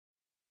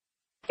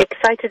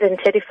excited and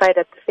terrified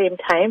at the same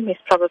time is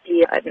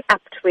probably an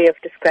apt way of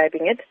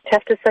describing it.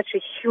 Tafta is such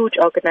a huge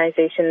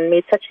organization,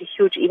 made such a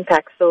huge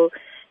impact, so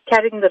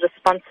carrying the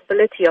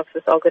responsibility of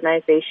this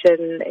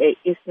organization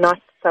is not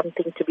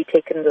something to be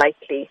taken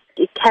lightly.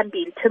 It can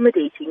be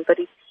intimidating, but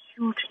it's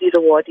hugely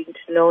rewarding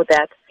to know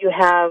that you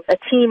have a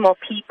team of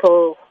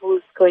people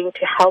who's going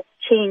to help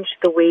change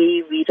the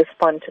way we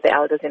respond to the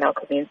elders in our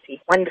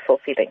community. Wonderful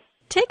feeling.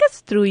 Take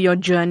us through your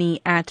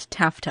journey at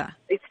Tafta.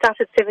 It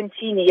started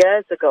 17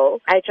 years ago.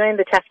 I joined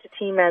the Tafta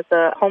team as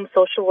a home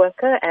social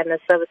worker and a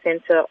service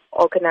center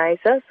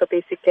organizer. So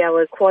basically I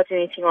was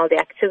coordinating all the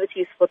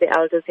activities for the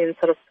elders in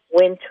sort of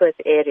Wentworth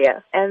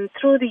area. And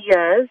through the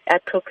years, I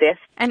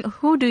progressed. And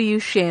who do you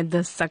share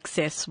this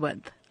success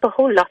with? A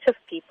whole lot of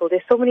people.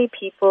 There's so many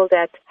people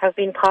that have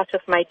been part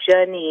of my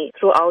journey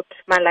throughout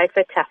my life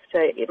at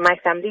Tafta. My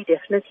family,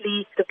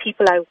 definitely, the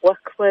people I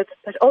work with,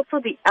 but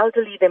also the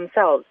elderly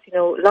themselves. You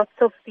know, lots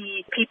of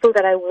the people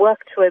that I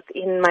worked with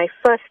in my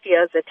first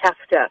years at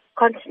Tafta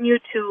continue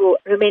to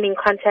remain in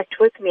contact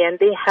with me, and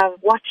they have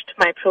watched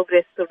my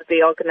progress through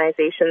the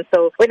organization.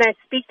 So when I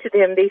speak to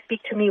them, they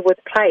speak to me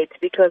with pride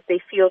because they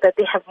feel that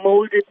they have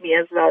molded me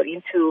as well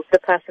into the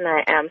person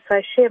I am. So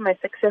I share my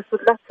success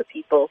with lots of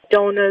people,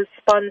 donors,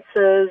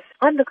 sponsors,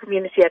 and the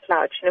community at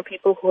large,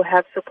 people who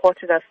have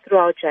supported us through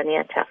our journey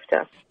at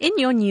Tafta. In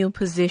your new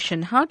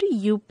position, how do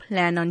you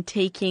plan on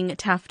taking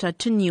Tafta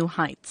to new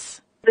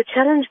heights? The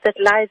challenge that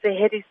lies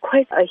ahead is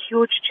quite a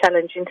huge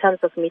challenge in terms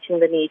of meeting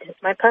the need.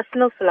 My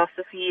personal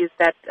philosophy is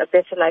that a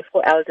better life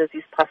for elders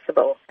is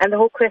possible. And the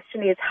whole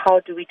question is, how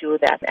do we do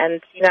that?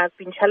 And, I've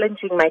been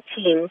challenging my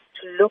team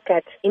to look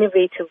at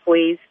innovative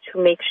ways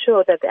to make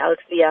sure that the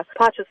elderly are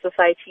part of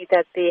society,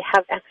 that they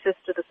have access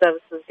to the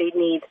services they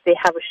need. They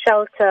have a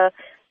shelter,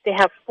 they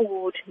have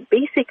food,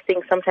 basic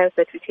things sometimes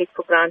that we take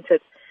for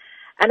granted.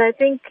 And I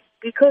think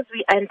because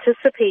we are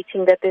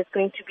anticipating that there's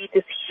going to be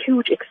this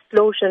huge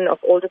explosion of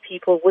older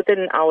people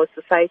within our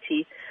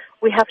society,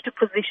 we have to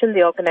position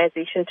the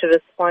organization to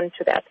respond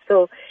to that.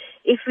 So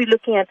if we're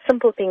looking at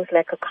simple things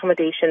like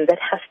accommodation, that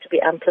has to be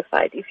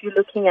amplified. If you're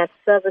looking at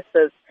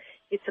services,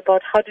 it's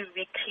about how do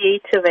we be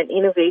creative and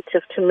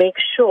innovative to make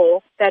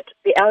sure that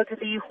the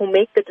elderly who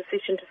make the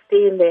decision to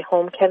stay in their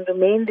home can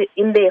remain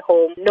in their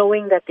home,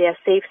 knowing that they are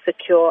safe,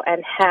 secure,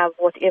 and have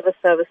whatever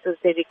services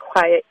they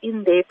require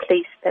in their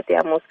place that they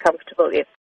are most comfortable in.